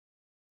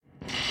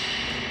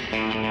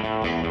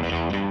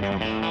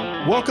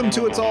Welcome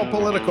to It's All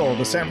Political,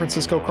 the San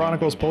Francisco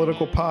Chronicle's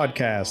political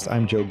podcast.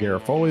 I'm Joe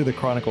Garofoli, the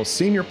Chronicle's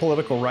senior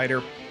political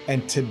writer,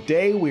 and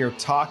today we are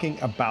talking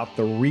about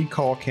the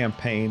recall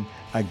campaign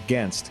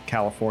against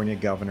California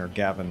Governor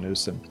Gavin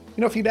Newsom.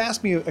 You know, if you'd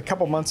asked me a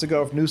couple months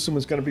ago if Newsom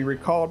was going to be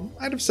recalled,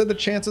 I'd have said the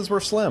chances were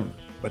slim.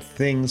 But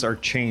things are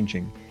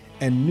changing.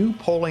 And new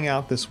polling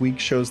out this week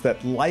shows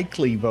that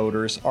likely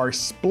voters are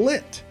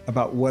split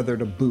about whether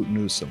to boot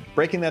Newsom.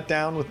 Breaking that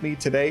down with me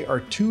today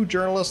are two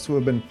journalists who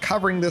have been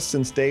covering this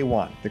since day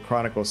one, the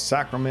Chronicle's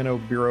Sacramento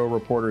Bureau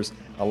reporters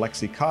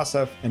Alexei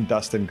Koseff and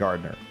Dustin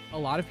Gardner. A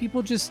lot of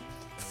people just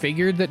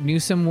figured that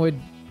Newsom would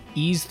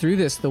ease through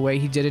this the way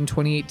he did in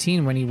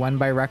 2018 when he won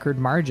by record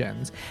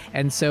margins.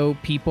 And so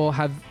people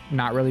have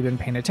not really been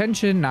paying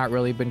attention, not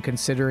really been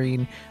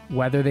considering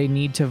whether they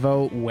need to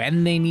vote,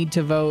 when they need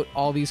to vote,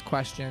 all these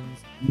questions.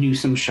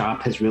 Newsom's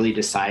shop has really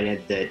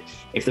decided that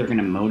if they're going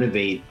to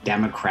motivate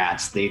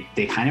Democrats, they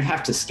kind of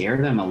have to scare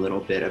them a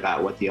little bit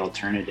about what the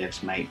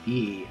alternatives might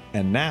be.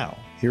 And now,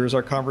 here's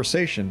our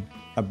conversation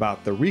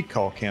about the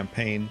recall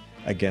campaign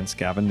against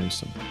Gavin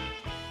Newsom.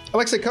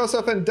 Alexei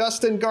Koseff and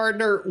Dustin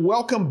Gardner,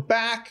 welcome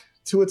back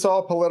to It's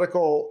All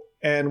Political.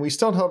 And we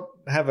still don't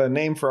have a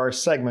name for our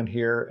segment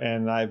here.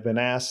 And I've been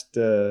asked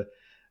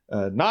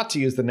not to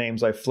use the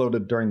names I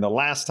floated during the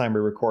last time we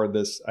recorded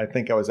this. I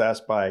think I was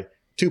asked by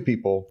two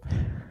people,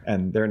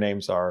 and their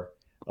names are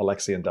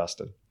Alexei and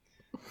Dustin.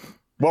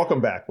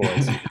 Welcome back,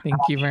 boys.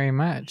 Thank you very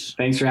much.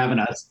 Thanks for having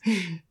us.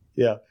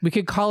 Yeah. We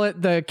could call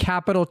it the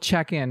Capitol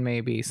check-in,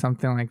 maybe,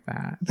 something like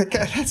that.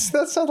 That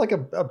sounds like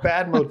a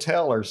bad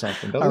motel or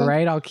something, doesn't All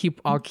right, it? I'll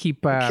keep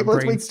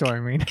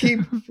brainstorming.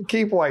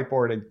 Keep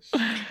whiteboarding.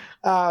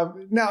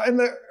 Now, in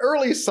the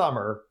early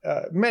summer,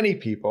 many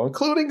people,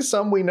 including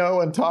some we know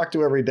and talk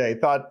to every day,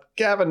 thought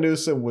Gavin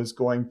Newsom was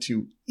going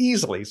to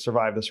easily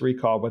survive this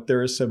recall. But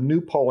there is some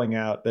new polling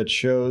out that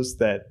shows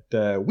that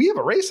we have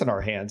a race in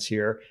our hands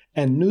here,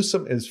 and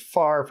Newsom is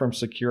far from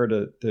secure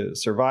to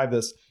survive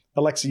this.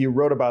 Alexei, you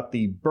wrote about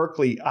the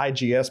Berkeley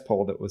IGS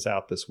poll that was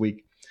out this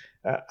week.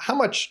 How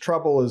much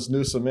trouble is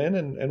Newsom in,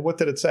 and what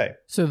did it say?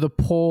 So the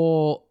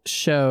poll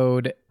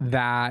showed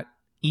that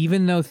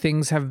even though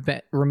things have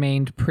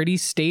remained pretty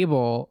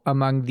stable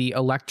among the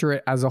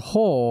electorate as a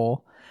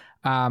whole,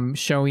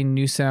 showing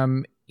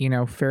Newsom,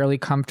 fairly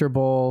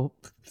comfortable,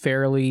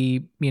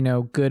 fairly,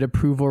 good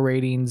approval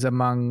ratings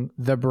among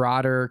the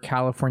broader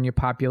California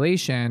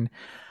population,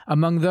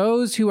 among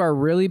those who are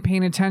really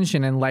paying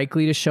attention and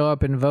likely to show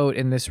up and vote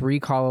in this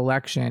recall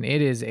election,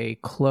 it is a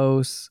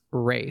close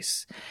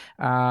race.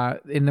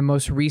 In the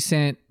most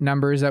recent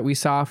numbers that we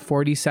saw,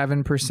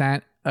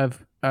 47%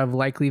 of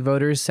likely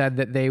voters said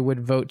that they would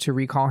vote to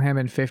recall him,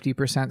 and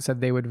 50% said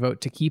they would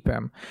vote to keep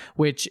him,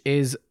 which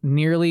is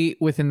nearly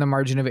within the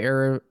margin of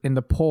error in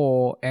the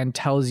poll and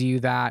tells you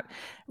that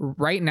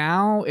right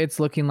now it's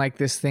looking like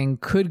this thing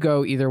could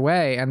go either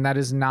way. And that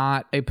is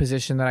not a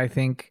position that I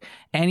think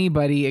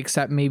anybody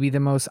except maybe the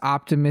most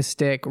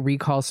optimistic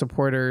recall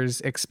supporters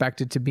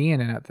expected to be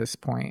in it at this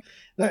point.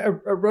 I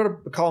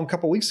wrote a column a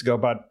couple of weeks ago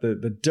about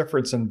the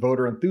difference in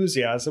voter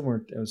enthusiasm.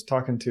 I was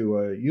talking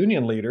to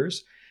union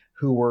leaders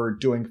who were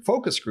doing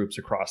focus groups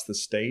across the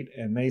state.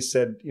 And they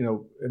said,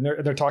 and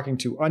they're talking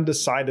to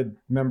undecided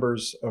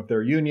members of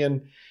their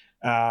union.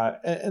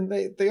 And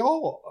they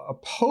all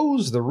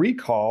oppose the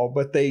recall,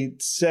 but they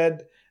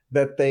said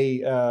that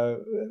they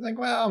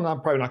well, I'm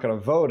probably not going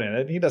to vote in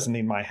it. He doesn't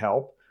need my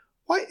help.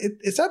 Why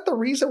is that the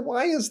reason?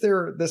 Why is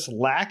there this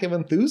lack of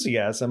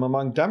enthusiasm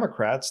among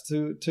Democrats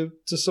to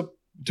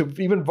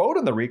even vote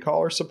in the recall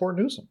or support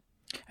Newsom?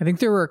 I think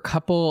there were a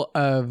couple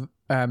of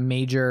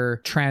major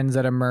trends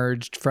that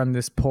emerged from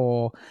this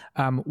poll.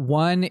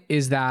 One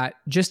is that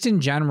just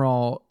in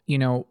general,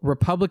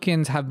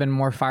 Republicans have been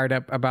more fired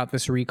up about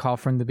this recall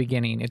from the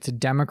beginning. It's a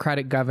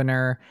Democratic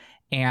governor,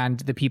 and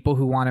the people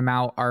who want him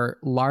out are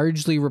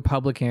largely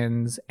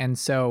Republicans. And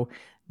so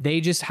they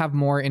just have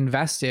more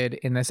invested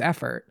in this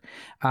effort.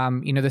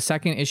 The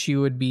second issue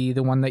would be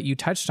the one that you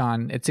touched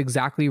on. It's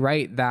exactly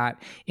right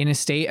that in a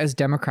state as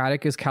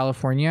Democratic as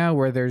California,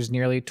 where there's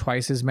nearly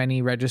twice as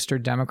many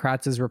registered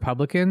Democrats as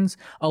Republicans,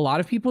 a lot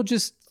of people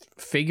just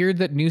figured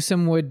that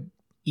Newsom would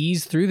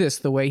ease through this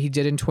the way he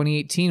did in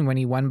 2018 when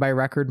he won by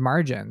record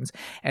margins.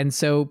 And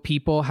so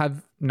people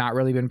have not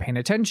really been paying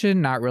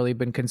attention, not really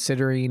been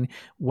considering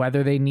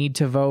whether they need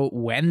to vote,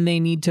 when they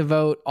need to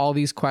vote, all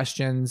these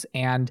questions,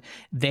 and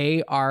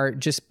they are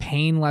just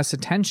paying less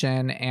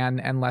attention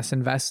and less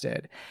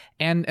invested.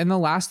 And the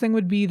last thing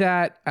would be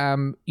that,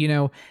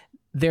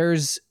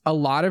 there's a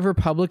lot of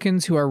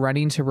Republicans who are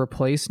running to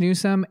replace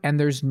Newsom, and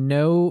there's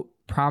no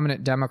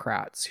prominent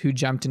Democrats who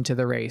jumped into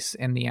the race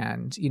in the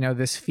end.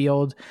 This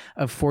field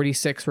of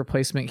 46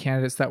 replacement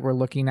candidates that we're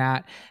looking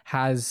at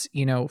has,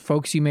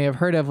 folks you may have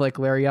heard of like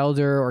Larry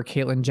Elder or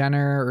Caitlyn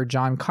Jenner or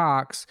John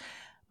Cox,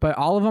 but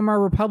all of them are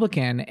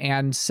Republican.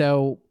 And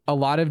so a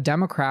lot of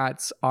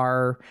Democrats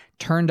are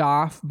turned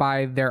off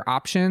by their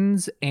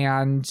options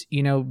and,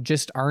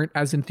 just aren't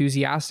as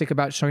enthusiastic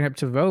about showing up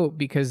to vote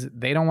because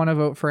they don't want to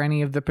vote for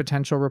any of the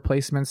potential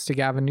replacements to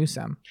Gavin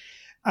Newsom.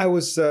 I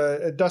was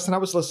Dustin. I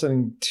was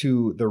listening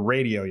to the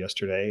radio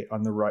yesterday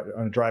on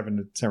a drive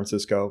into San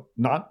Francisco,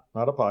 not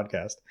a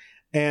podcast,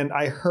 and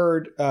I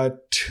heard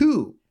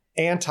two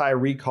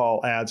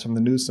anti-recall ads from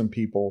the Newsom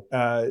people,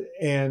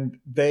 and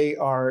they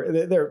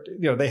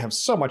have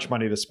so much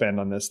money to spend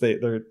on this. They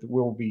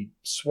will be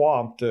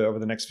swamped over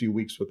the next few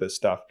weeks with this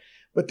stuff.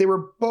 But they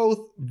were both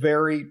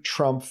very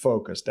Trump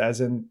focused, as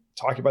in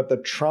talking about the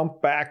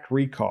Trump-backed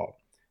recall.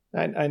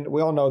 And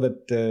we all know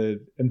that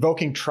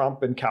invoking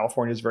Trump in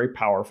California is very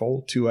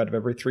powerful. 2 out of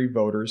every 3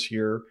 voters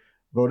here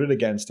voted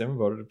against him,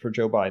 voted for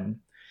Joe Biden.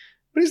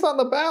 But he's not on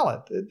the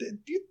ballot. Do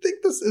you think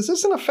is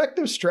this an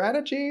effective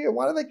strategy?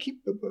 Why do they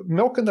keep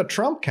milking the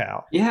Trump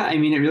cow? Yeah, I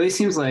mean, it really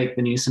seems like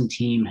the Newsom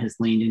team has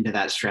leaned into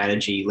that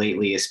strategy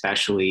lately,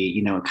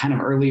 especially, kind of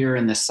earlier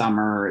in the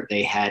summer,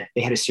 they had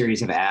a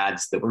series of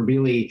ads that were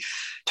really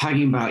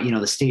talking about,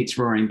 the state's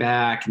roaring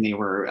back, and they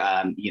were,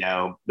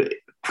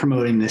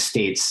 promoting the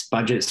state's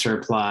budget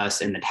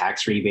surplus and the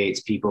tax rebates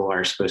people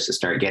are supposed to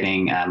start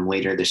getting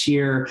later this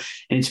year.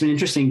 And it's been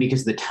interesting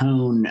because the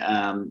tone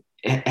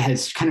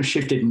has kind of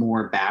shifted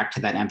more back to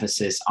that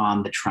emphasis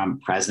on the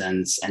Trump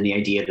presence and the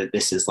idea that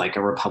this is like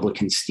a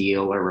Republican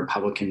steal or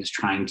Republicans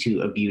trying to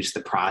abuse the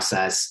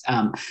process.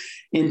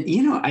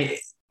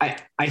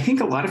 I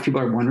think a lot of people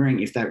are wondering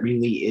if that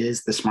really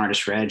is the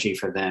smartest strategy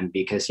for them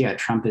because,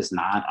 Trump is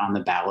not on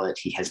the ballot.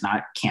 He has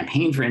not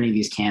campaigned for any of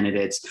these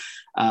candidates.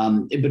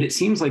 But it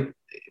seems like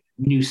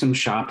Newsom's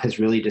shop has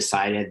really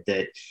decided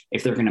that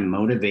if they're going to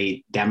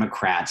motivate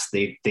Democrats,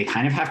 they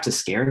kind of have to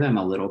scare them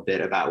a little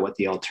bit about what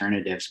the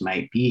alternatives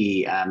might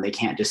be. They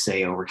can't just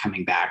say, we're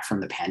coming back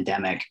from the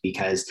pandemic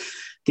because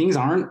things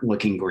aren't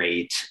looking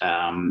great,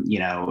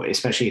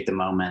 especially at the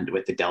moment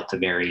with the Delta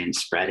variant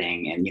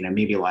spreading. And,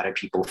 maybe a lot of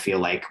people feel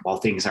like while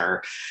things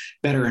are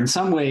better in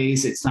some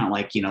ways, it's not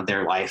like,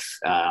 their life,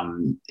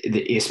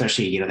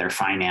 especially, their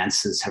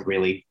finances have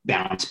really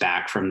bounced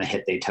back from the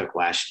hit they took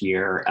last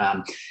year.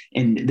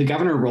 And the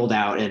governor rolled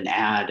out an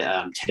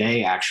ad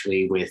today,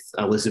 actually, with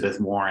Elizabeth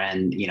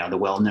Warren, the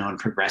well-known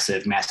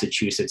progressive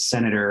Massachusetts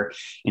senator.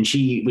 And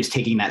she was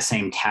taking that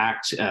same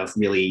tact of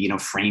really,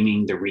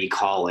 framing the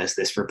recall as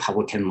this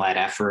Republican-led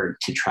effort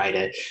to try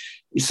to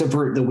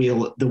subvert the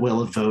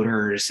will of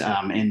voters.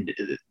 And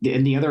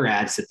the other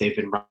ads that they've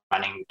been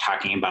running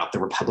talking about the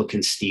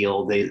Republican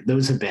steal,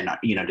 those have been,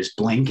 just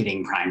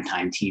blanketing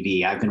primetime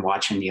TV. I've been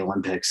watching the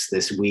Olympics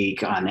this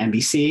week on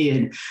NBC,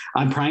 and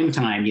on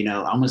primetime,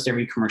 almost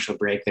every commercial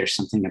break, there's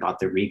something about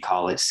the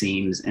recall, it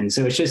seems. And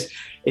so it's just,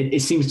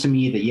 it seems to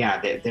me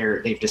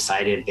that, they've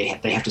decided they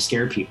have to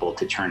scare people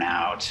to turn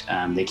out.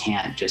 They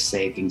can't just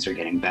say things are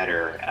getting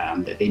better,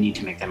 that they need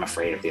to make them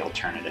afraid of the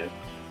alternative.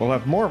 We'll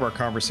have more of our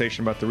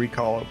conversation about the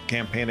recall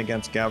campaign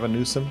against Gavin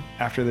Newsom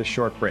after this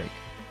short break.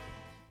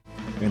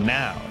 And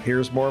now,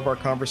 here's more of our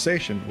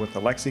conversation with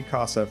Alexei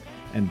Koseff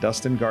and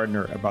Dustin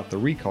Gardner about the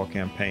recall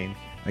campaign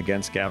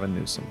against Gavin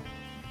Newsom.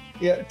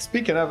 Yeah,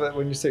 speaking of it,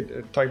 when you say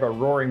talking about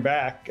roaring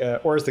back,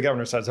 or as the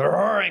governor says,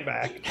 roaring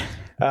back.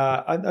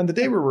 On the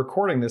day we're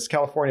recording this,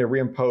 California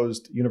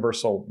reimposed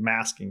universal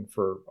masking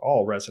for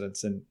all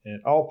residents in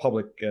all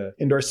public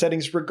indoor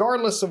settings,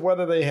 regardless of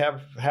whether they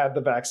have had the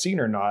vaccine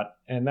or not.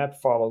 And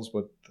that follows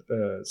with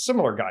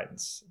similar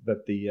guidance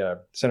that the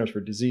Centers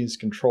for Disease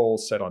Control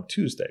said on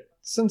Tuesday.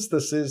 Since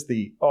this is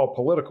the All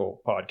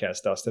Political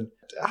podcast, Dustin,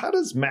 how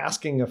does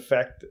masking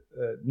affect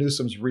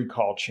Newsom's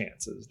recall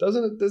chances?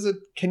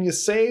 Can you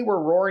say we're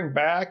roaring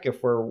back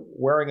if we're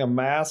wearing a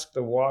mask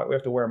we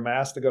have to wear a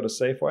mask to go to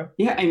Safeway?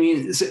 Yeah, I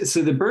mean,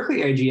 so the Berkeley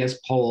IGS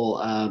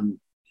poll,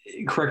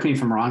 correct me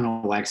if I'm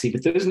wrong, Alexei,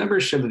 but those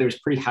numbers show that there's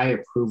pretty high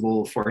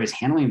approval for his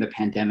handling of the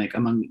pandemic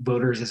among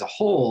voters as a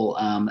whole.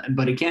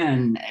 But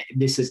again,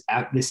 this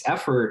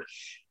effort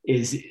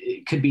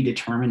could be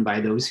determined by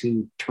those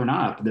who turn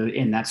up.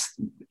 And that's,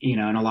 in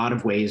a lot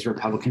of ways,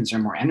 Republicans are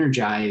more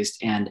energized,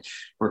 and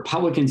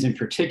Republicans in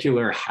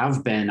particular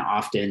have been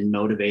often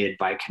motivated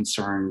by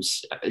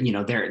concerns,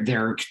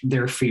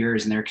 their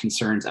fears and their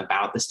concerns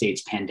about the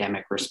state's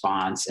pandemic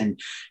response and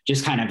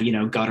just kind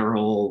of,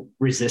 guttural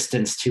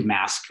resistance to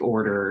mask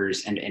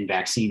orders and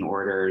vaccine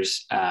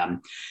orders.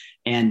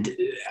 And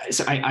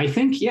so I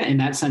think, in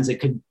that sense, it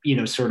could,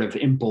 sort of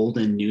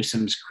embolden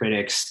Newsom's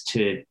critics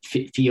to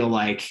feel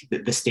like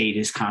the state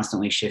is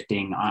constantly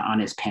shifting on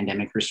its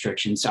pandemic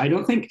restrictions. So I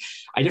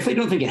definitely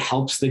don't think it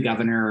helps the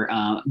governor.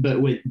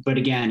 But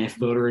again, if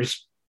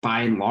voters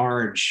by and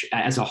large,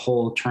 as a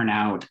whole, turn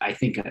out, I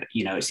think,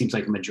 it seems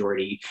like a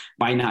majority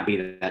might not be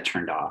that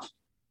turned off.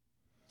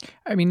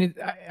 I mean,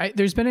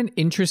 there's been an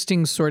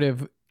interesting sort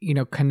of,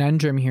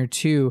 conundrum here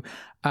too.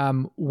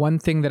 One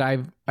thing that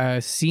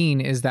I've seen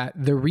is that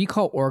the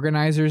recall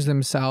organizers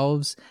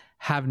themselves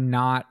have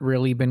not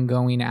really been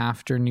going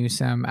after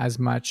Newsom as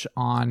much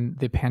on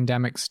the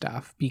pandemic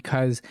stuff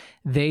because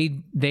they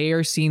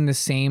are seeing the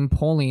same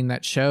polling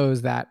that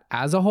shows that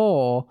as a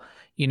whole,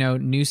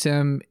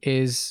 Newsom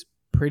is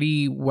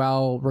pretty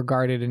well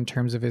regarded in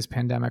terms of his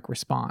pandemic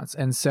response.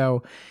 And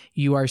so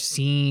you are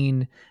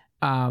seeing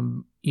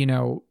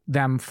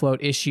them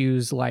float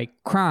issues like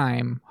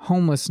crime,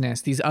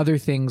 homelessness, these other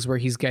things where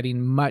he's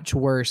getting much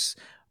worse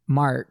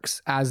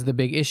marks as the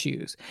big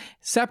issues.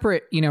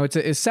 Separate, it's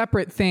a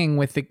separate thing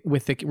with the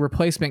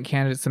replacement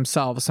candidates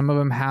themselves. Some of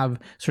them have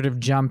sort of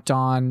jumped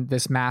on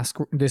this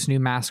new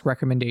mask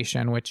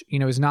recommendation, which,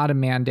 is not a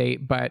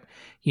mandate, but,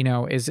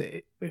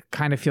 it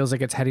kind of feels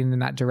like it's heading in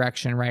that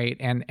direction, right?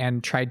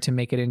 And tried to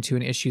make it into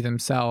an issue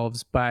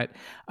themselves. But,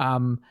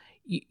 that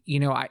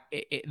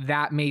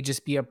may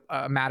just be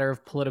a matter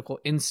of political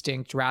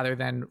instinct rather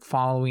than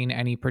following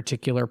any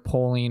particular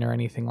polling or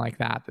anything like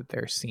that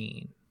they're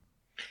seeing.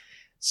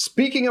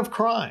 Speaking of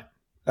crime,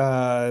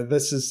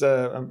 this is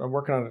I'm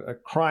working on a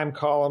crime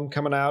column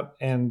coming out,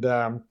 and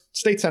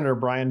State Senator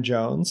Brian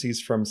Jones, he's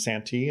from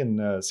Santee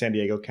in San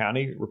Diego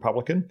County,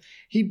 Republican.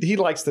 He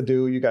likes to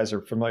do, you guys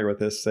are familiar with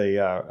this, say,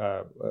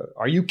 are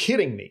you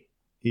kidding me?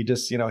 He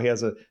just, he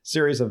has a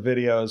series of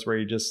videos where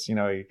he just,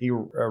 he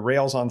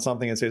rails on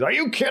something and says, are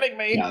you kidding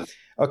me? Yeah.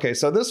 Okay,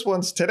 so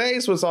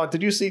today's was on.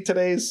 Did you see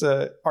today's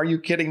Are You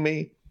Kidding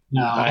Me?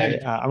 No,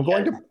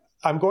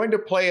 I'm going to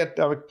play it.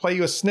 I'll play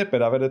you a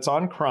snippet of it. It's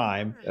on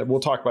crime.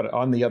 We'll talk about it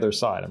on the other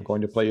side. I'm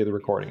going to play you the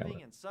recording of it.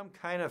 In some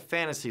kind of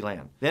fantasy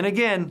land. Then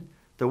again,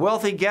 the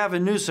wealthy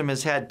Gavin Newsom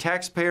has had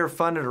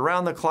taxpayer-funded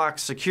around-the-clock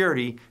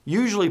security,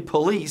 usually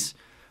police,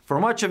 for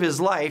much of his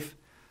life.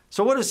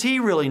 So what does he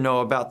really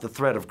know about the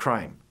threat of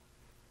crime?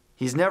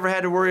 He's never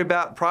had to worry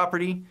about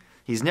property.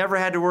 He's never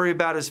had to worry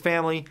about his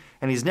family,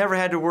 and he's never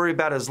had to worry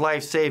about his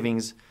life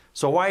savings.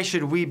 So why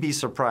should we be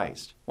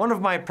surprised? One of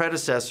my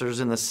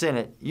predecessors in the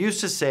Senate used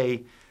to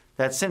say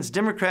that since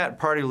Democrat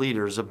Party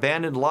leaders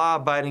abandoned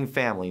law-abiding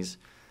families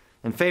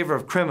in favor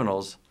of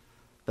criminals,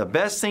 the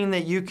best thing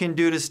that you can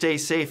do to stay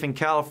safe in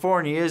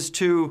California is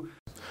to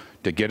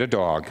get a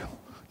dog,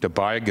 to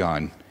buy a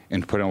gun,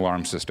 and put an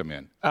alarm system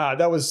in.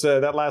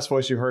 That last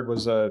voice you heard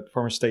was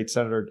former State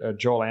Senator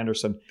Joel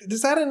Anderson.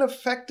 Is that an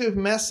effective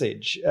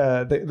message,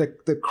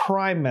 the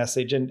crime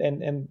message?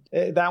 And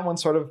that one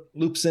sort of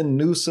loops in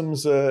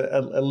Newsom's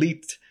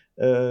elite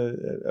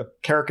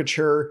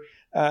caricature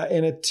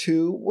in it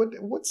too.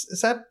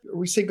 Is that? Are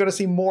we going to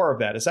see more of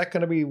that? Is that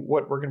going to be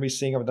what we're going to be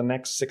seeing over the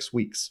next 6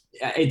 weeks?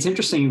 It's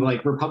interesting.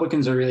 Like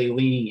Republicans are really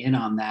leaning in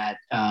on that,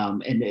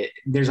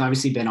 there's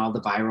obviously been all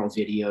the viral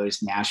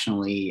videos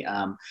nationally.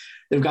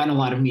 They've gotten a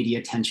lot of media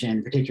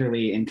attention,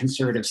 particularly in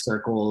conservative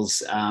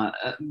circles.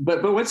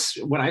 But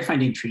what I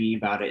find intriguing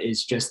about it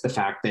is just the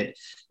fact that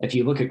if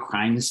you look at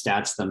crime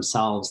stats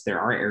themselves,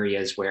 there are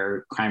areas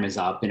where crime is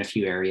up in a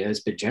few areas,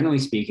 but generally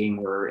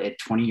speaking, we're at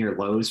 20-year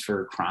lows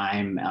for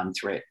crime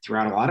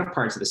throughout a lot of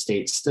parts of the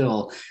state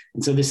still.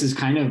 And so this is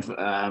kind of,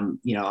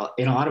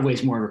 in a lot of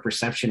ways more of a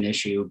perception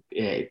issue.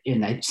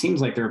 And it seems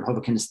like the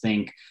Republicans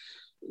think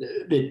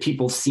that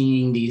people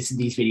seeing these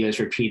videos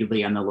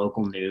repeatedly on the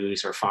local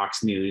news or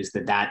Fox News,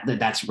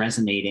 that's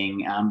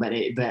resonating. But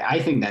I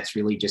think that's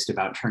really just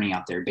about turning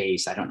out their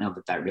base. I don't know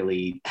that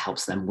really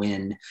helps them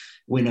win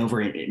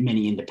over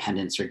many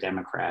independents or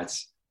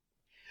Democrats.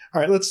 All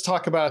right, let's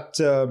talk about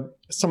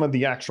some of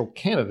the actual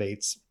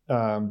candidates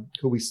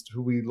who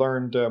we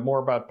learned more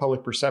about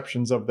public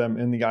perceptions of them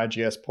in the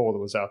IGS poll that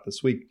was out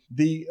this week.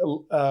 The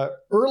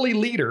early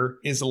leader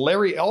is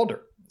Larry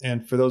Elder.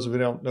 And for those of you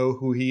who don't know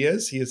who he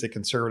is a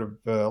conservative,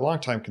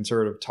 longtime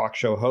conservative talk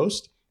show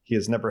host. He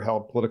has never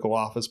held political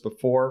office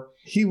before.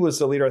 He was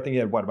the leader. I think he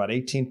had, about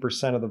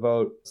 18% of the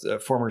vote.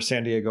 Former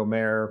San Diego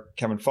Mayor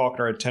Kevin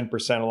Faulconer had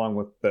 10%, along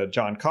with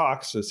John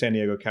Cox, a San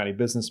Diego County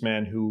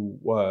businessman who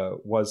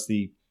was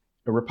the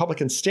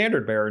Republican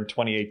standard bearer in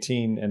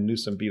 2018, and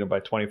Newsom beat him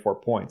by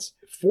 24 points.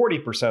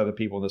 40% of the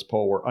people in this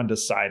poll were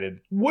undecided.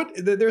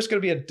 There's going to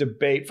be a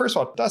debate. First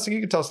of all, Dustin, you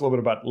can tell us a little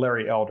bit about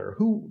Larry Elder.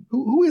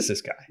 Who is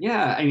this guy?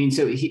 Yeah,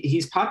 so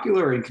he's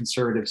popular in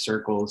conservative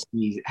circles.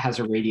 He has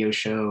a radio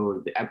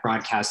show that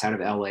broadcasts out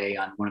of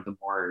LA on one of the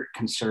more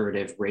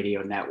conservative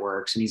radio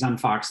networks, and he's on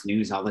Fox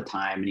News all the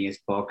time, and he has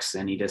books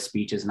and he does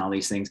speeches and all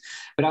these things.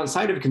 But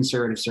outside of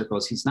conservative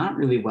circles, he's not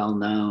really well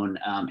known.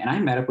 And I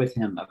met up with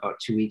him about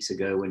 2 weeks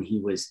ago when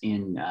he was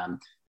in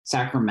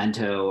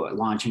Sacramento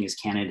launching his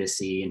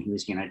candidacy, and he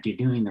was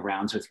doing the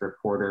rounds with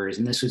reporters.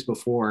 And this was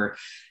before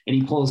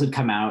any polls had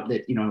come out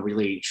that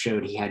really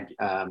showed he had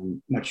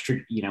much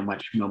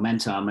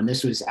momentum. And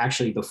this was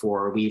actually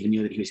before we even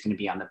knew that he was going to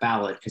be on the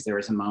ballot, because there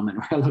was a moment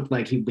where it looked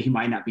like he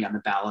might not be on the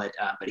ballot,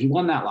 but he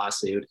won that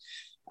lawsuit.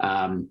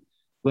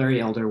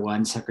 Larry Elder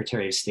won,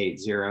 Secretary of State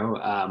 0.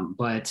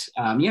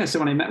 So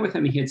when I met with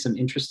him, he had some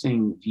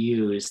interesting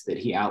views that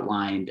he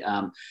outlined.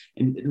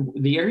 And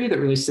the area that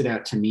really stood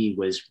out to me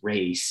was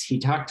race. He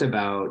talked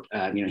about,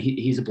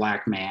 he's a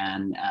Black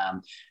man.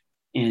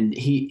 And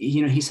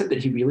he said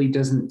that he really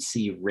doesn't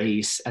see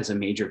race as a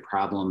major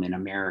problem in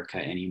America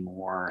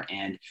anymore.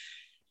 And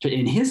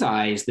in his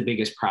eyes, the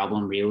biggest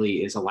problem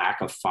really is a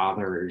lack of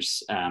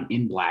fathers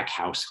in Black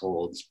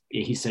households.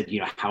 He said,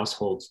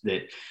 households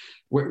that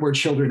where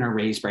children are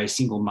raised by a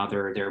single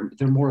mother,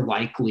 they're more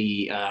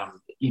likely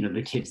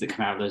the kids that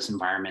come out of those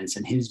environments,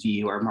 in his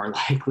view, are more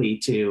likely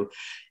to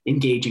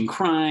engage in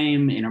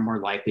crime and are more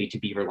likely to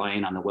be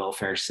relying on the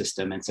welfare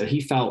system. And so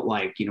he felt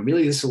like,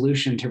 really the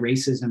solution to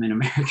racism in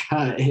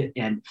America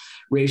and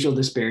racial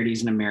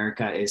disparities in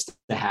America is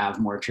to have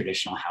more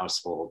traditional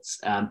households.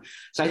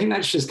 So I think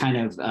that's just kind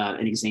of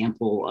an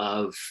example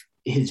of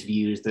his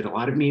views that a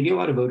lot of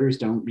voters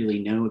don't really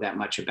know that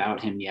much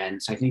about him yet.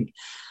 And so I think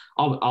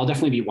I'll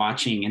definitely be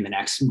watching in the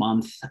next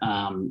month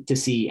to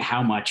see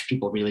how much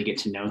people really get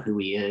to know who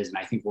he is. And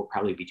I think we'll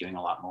probably be doing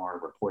a lot more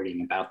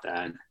reporting about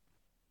that.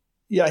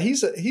 Yeah,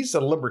 he's a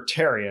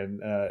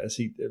libertarian, as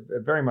he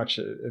very much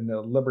in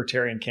the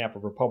libertarian camp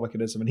of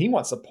republicanism, and he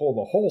wants to pull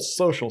the whole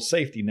social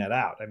safety net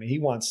out. I mean, he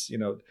wants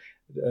to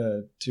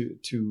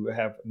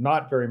have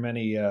not very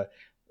many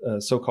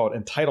so-called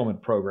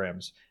entitlement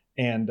programs,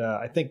 and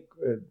I think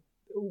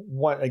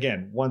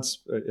once,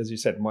 as you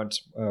said,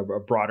 once a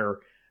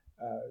broader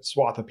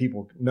swath of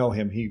people know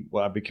him,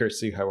 I'll be curious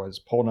to see how his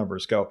poll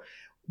numbers go.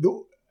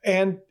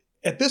 And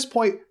at this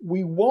point,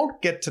 we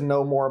won't get to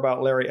know more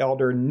about Larry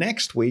Elder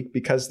next week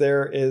because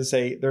there's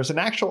one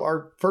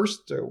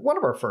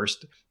of our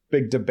first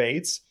big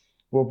debates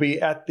will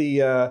be at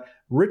the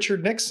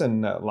Richard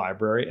Nixon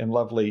Library in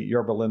lovely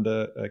Yorba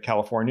Linda,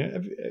 California.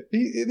 Have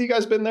you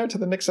guys been there to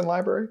the Nixon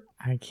Library?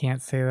 I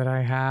can't say that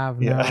I have.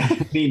 No.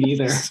 Yeah, me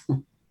neither.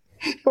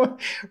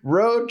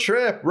 Road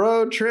trip.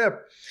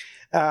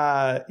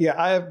 Yeah,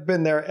 I have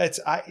been there.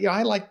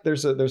 I like.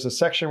 There's a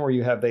section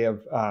where they have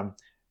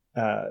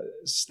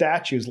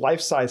statues,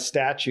 life-size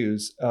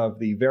statues of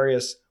the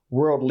various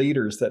world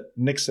leaders that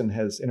Nixon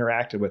has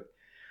interacted with.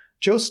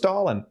 Joe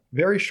Stalin,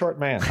 very short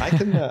man.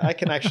 I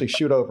can actually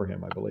shoot over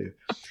him, I believe.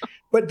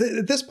 But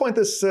at this point,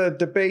 this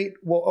debate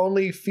will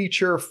only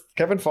feature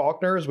Kevin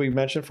Faulconer, as we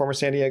mentioned, former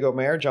San Diego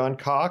mayor, John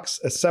Cox,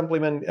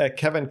 Assemblyman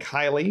Kevin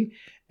Kiley,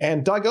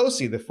 and Doug Ose,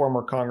 the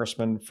former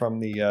congressman from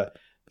the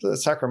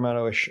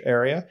Sacramento-ish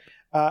area.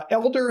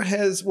 Elder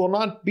will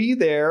not be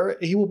there.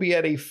 He will be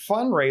at a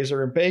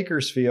fundraiser in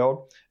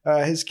Bakersfield.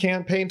 His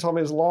campaign told me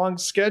it was long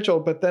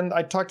scheduled, but then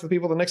I talked to the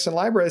people at the Nixon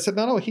Library. I said,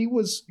 no, he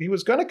was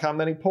going to come.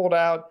 Then he pulled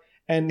out,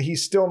 and he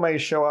still may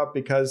show up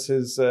because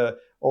his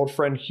old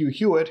friend Hugh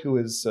Hewitt, who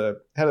is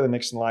head of the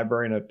Nixon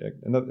Library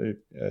and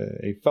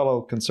a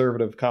fellow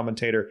conservative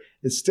commentator,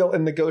 is still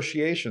in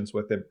negotiations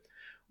with him.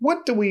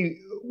 What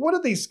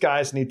do these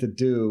guys need to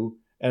do?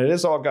 And it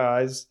is all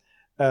guys,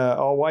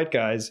 all white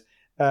guys,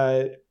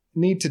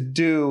 need to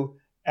do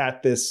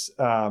at this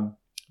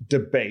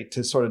debate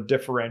to sort of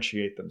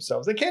differentiate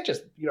themselves. They can't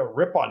just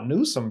rip on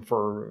Newsom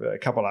for a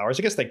couple hours.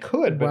 I guess they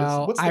could, but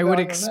well, I would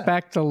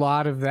expect a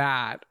lot of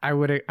that. I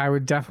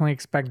would definitely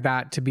expect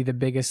that to be the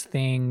biggest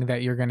thing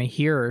that you're going to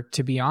hear,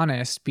 to be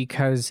honest,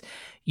 because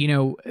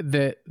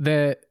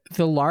the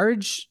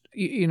large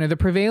the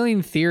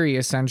prevailing theory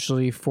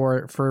essentially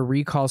for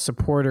recall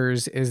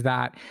supporters is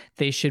that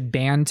they should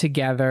band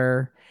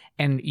together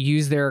and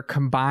use their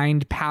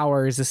combined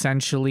powers,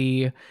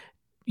 essentially,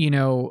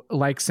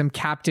 like some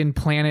Captain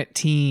Planet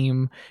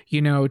team,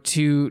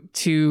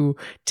 to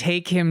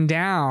take him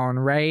down,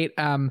 right?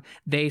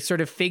 They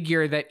sort of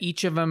figure that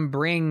each of them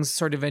brings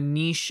sort of a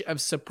niche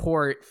of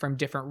support from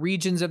different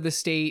regions of the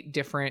state,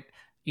 different,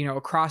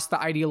 across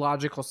the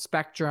ideological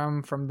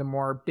spectrum, from the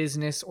more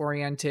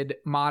business-oriented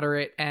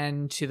moderate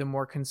end to the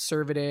more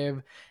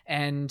conservative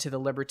end to the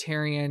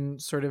libertarian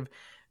sort of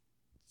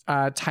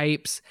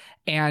types,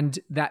 and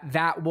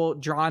that will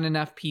draw in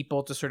enough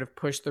people to sort of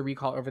push the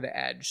recall over the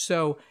edge.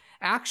 So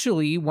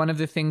actually, one of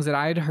the things that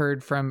I'd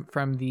heard from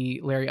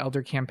the Larry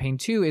Elder campaign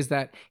too is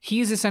that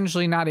he's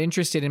essentially not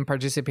interested in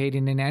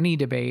participating in any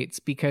debates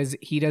because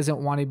he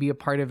doesn't want to be a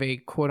part of a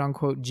quote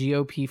unquote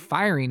GOP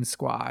firing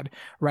squad,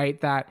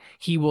 right? That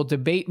he will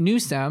debate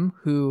Newsom,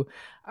 who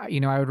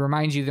I would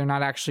remind you, they're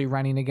not actually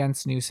running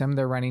against Newsom.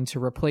 They're running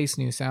to replace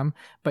Newsom.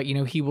 But,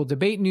 he will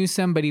debate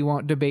Newsom, but he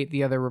won't debate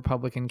the other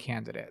Republican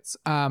candidates.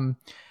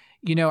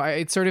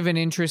 It's sort of an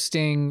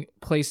interesting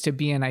place to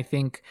be in. I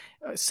think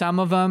some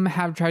of them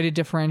have tried to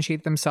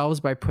differentiate themselves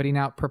by putting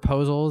out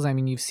proposals. I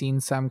mean, you've seen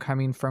some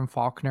coming from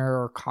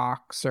Faulconer or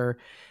Cox or,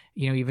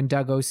 even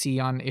Doug Ose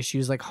on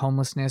issues like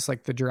homelessness,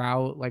 like the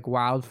drought, like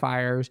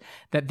wildfires,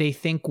 that they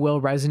think will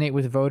resonate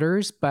with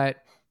voters. But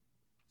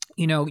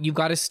you've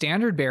got a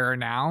standard bearer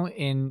now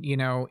in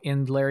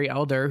Larry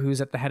Elder,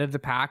 who's at the head of the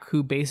pack,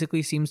 who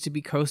basically seems to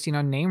be coasting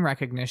on name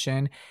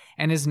recognition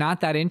and is not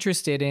that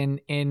interested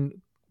in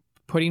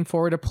putting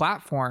forward a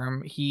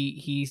platform.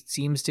 He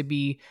seems to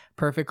be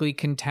perfectly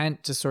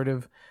content to sort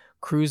of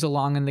cruise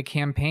along in the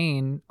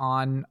campaign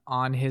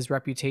on his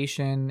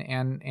reputation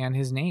and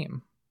his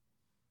name.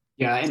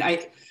 Yeah,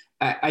 and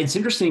it's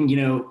interesting,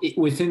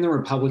 within the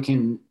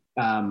Republican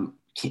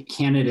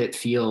candidate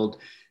field,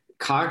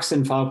 Cox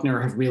and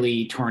Faulconer have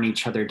really torn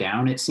each other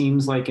down, it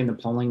seems like, in the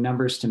polling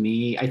numbers to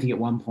me. I think at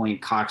one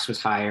point Cox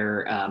was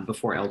higher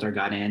before Elder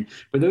got in,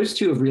 but those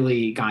two have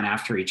really gone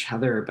after each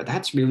other. But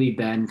that's really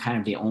been kind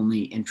of the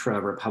only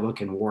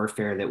intra-Republican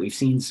warfare that we've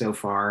seen so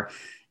far.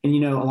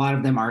 And, a lot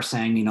of them are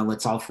saying,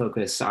 let's all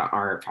focus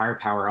our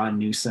firepower on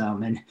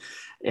Newsom.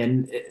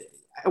 And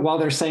while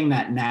they're saying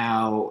that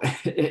now,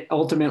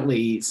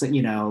 ultimately,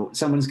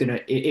 someone's going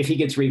to, if he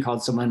gets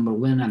recalled, someone will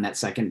win on that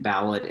second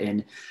ballot.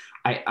 And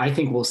I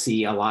think we'll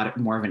see a lot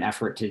more of an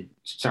effort to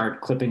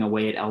start clipping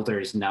away at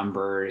elders'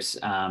 numbers.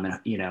 And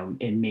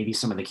maybe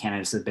some of the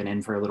candidates that have been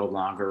in for a little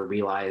longer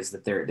realize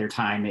that their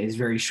time is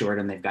very short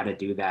and they've got to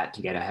do that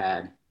to get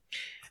ahead.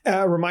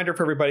 A reminder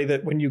for everybody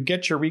that when you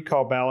get your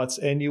recall ballots,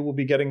 and you will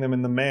be getting them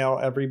in the mail,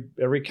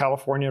 every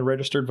California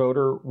registered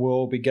voter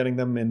will be getting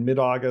them in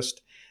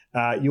mid-August.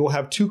 You will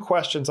have 2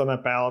 questions on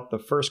that ballot. The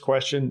first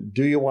question,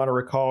 do you want to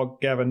recall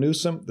Gavin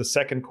Newsom? The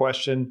second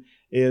question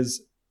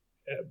is,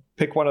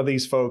 pick one of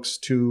these folks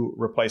to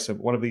replace him,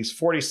 one of these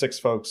 46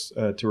 folks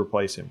to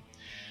replace him.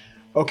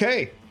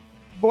 Okay,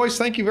 boys,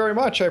 thank you very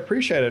much. I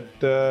appreciate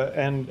it.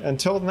 And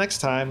until next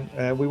time,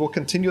 we will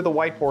continue the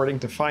whiteboarding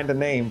to find a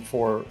name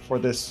for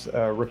this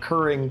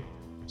recurring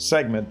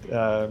segment,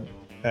 a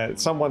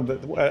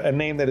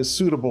name that is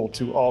suitable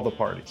to all the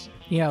parties.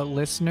 Yeah,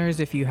 listeners,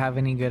 if you have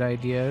any good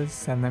ideas,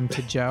 send them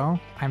to Joe.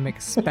 I'm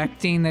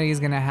expecting that he's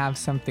going to have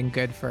something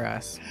good for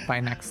us by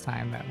next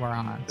time that we're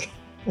on.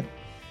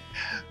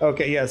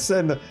 Okay, yeah,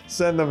 send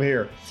them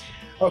here.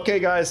 Okay,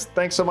 guys,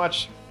 thanks so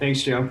much.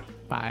 Thanks, Joe.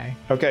 Bye.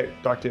 Okay,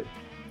 talk to you.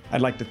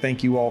 I'd like to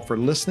thank you all for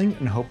listening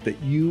and hope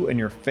that you and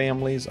your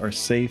families are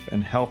safe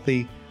and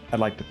healthy. I'd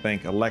like to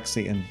thank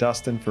Alexi and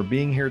Dustin for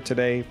being here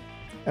today.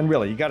 And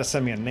really, you got to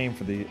send me a name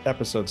for the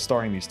episode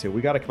starring these two.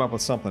 We got to come up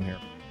with something here.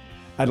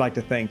 I'd like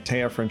to thank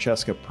Taya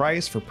Francesca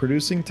Price for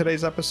producing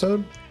today's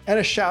episode. And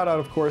a shout out,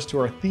 of course, to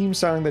our theme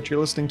song that you're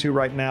listening to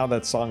right now.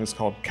 That song is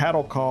called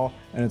Cattle Call,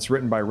 and it's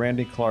written by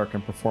Randy Clark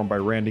and performed by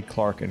Randy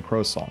Clark and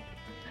Crow Song.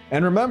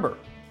 And remember,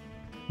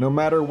 no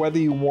matter whether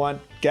you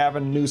want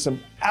Gavin Newsom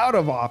out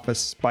of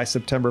office by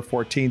September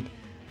 14th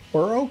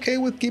or okay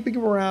with keeping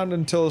him around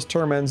until his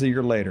term ends a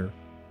year later,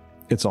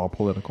 it's all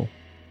political.